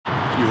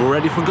you've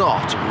already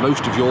forgot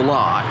most of your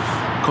life.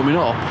 Coming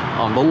up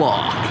on The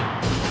Lock.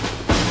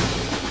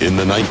 In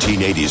the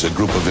 1980s, a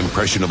group of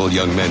impressionable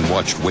young men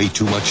watched way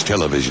too much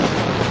television.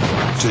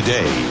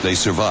 Today, they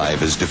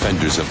survive as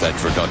defenders of that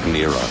forgotten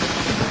era.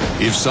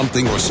 If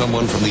something or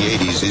someone from the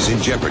 80s is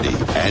in jeopardy,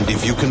 and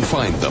if you can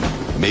find them,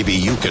 maybe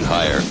you can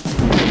hire.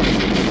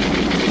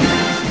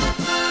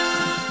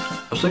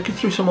 I was looking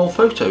through some old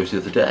photos the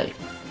other day,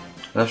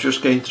 and I was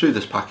just going through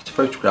this packet of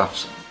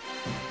photographs.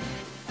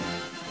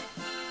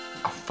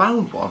 I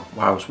found one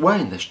where I was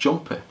wearing this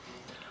jumper,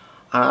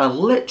 and I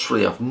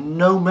literally have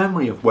no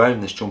memory of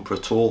wearing this jumper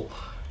at all.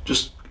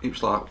 It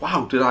was like,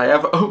 wow, did I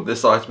ever own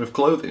this item of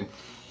clothing?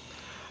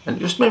 And it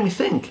just made me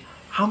think,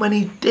 how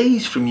many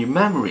days from your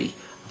memory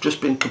have just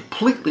been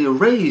completely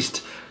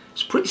erased?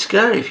 It's pretty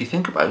scary if you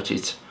think about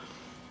it.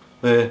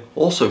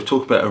 Also,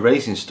 talk about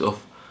erasing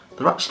stuff,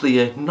 they're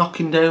actually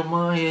knocking down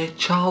my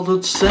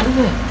childhood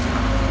cinema.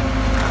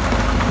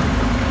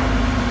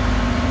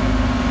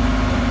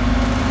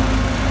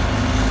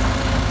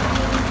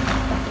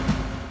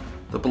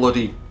 The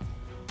bloody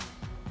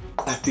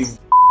effing.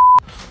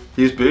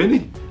 Here's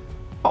Bernie.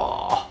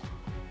 Oh,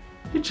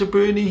 it's a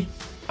Bernie.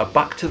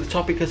 Back to the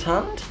topic at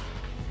hand.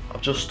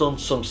 I've just done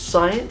some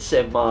science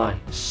in my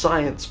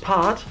science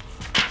pad.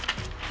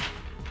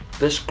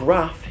 This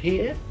graph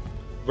here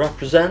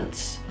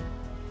represents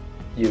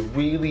your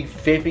really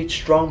vivid,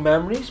 strong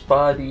memories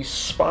by these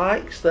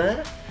spikes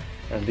there,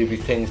 and there'll be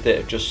things that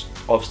have just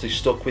obviously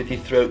stuck with you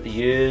throughout the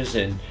years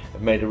and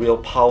have made a real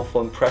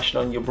powerful impression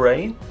on your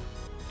brain.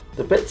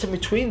 The bits in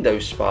between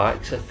those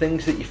spikes are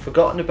things that you've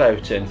forgotten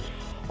about, and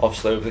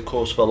obviously over the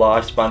course of a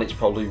lifespan it's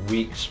probably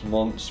weeks,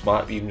 months,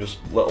 might be even just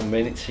little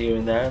minutes here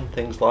and there and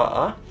things like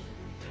that.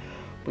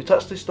 But it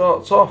actually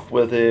starts off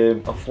with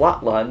a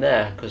flat line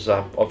there, because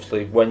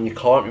obviously when you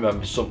can't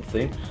remember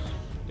something,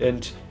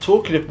 and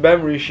talking of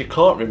memories you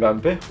can't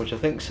remember, which I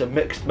think is a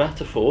mixed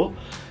metaphor,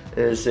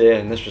 is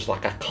and this was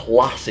like a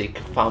classic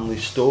family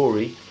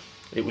story.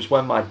 It was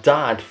when my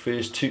dad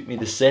first took me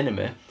to the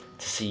cinema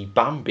to see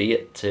Bambi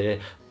at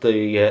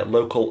the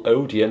local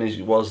Odeon, as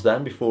it was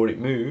then before it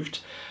moved.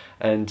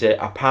 And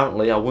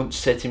apparently I wouldn't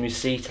sit in my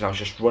seat, and I was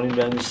just running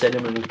around the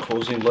cinema and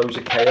causing loads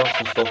of chaos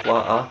and stuff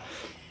like that.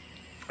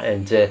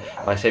 And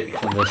I said, it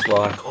became this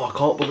like, oh, I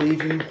can't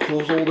believe you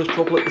caused all this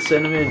trouble at the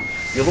cinema, and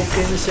you're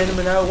looking in the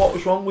cinema now, what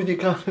was wrong with you,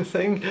 kind of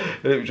thing.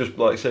 And it was just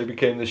like, so it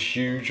became this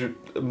huge,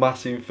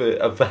 massive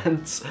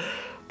event.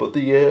 But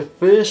the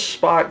first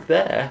spike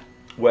there,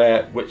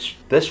 which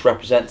this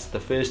represents the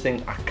first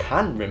thing I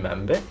can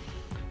remember,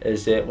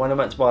 is when I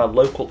went to my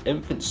local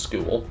infant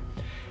school.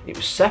 It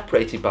was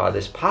separated by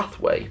this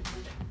pathway,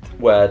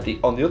 where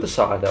on the other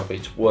side of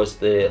it was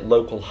the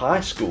local high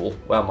school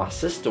where my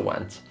sister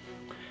went.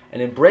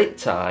 And in break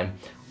time,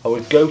 I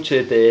would go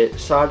to the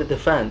side of the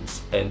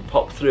fence and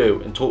pop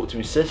through and talk to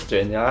my sister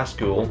in the high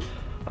school,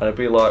 and I'd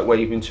be like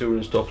waving to her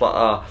and stuff like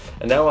that.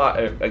 And now,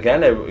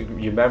 again,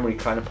 your memory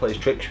kind of plays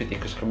tricks with you,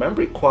 because I can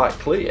remember it quite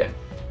clear.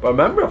 But I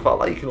remember I felt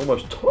like you can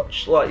almost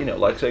touch, like, you know,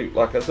 like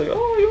I say,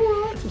 oh, you're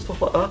alright and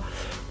stuff like that.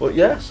 But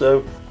yeah,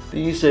 so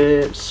these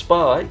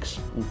spikes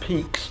and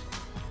peaks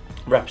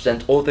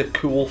represent other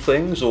cool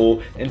things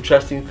or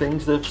interesting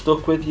things that have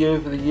stuck with you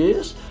over the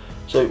years.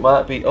 So it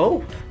might be,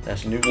 oh,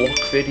 there's a new Lock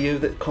video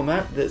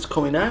that's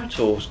coming out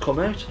or has come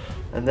out.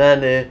 And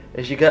then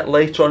as you get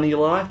later on in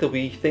your life, there'll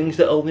be things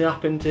that only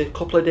happened a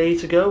couple of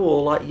days ago,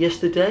 or like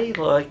yesterday,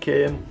 like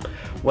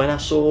when I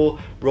saw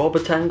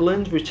Robert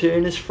Englund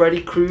return as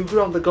Freddy Krueger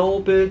on the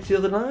Goldbergs the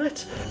other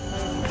night.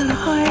 Gonna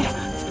hide.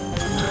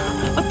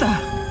 What the?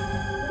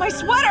 My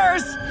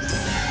sweaters!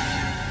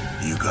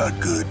 You got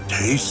good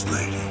taste,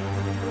 lady.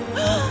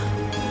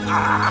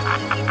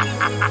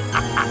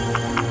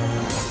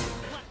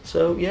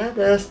 So yeah,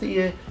 there's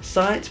the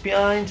science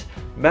behind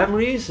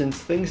memories and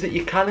things that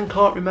you can and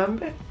can't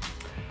remember.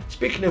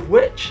 Speaking of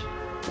which,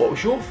 what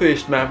was your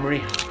first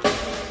memory?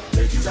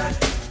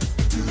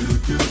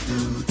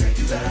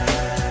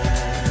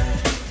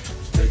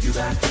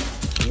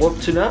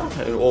 Love to know,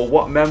 or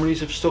what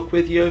memories have stuck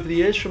with you over the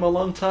years from a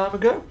long time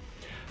ago.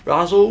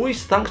 But as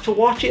always, thanks for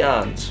watching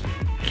and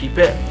keep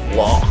it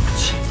locked.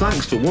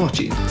 Thanks for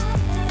watching.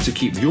 To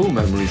keep your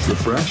memories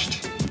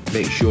refreshed,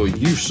 make sure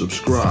you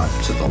subscribe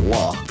to The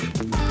Lock.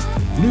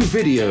 New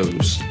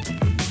videos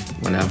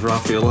whenever I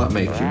feel like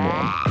making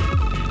one.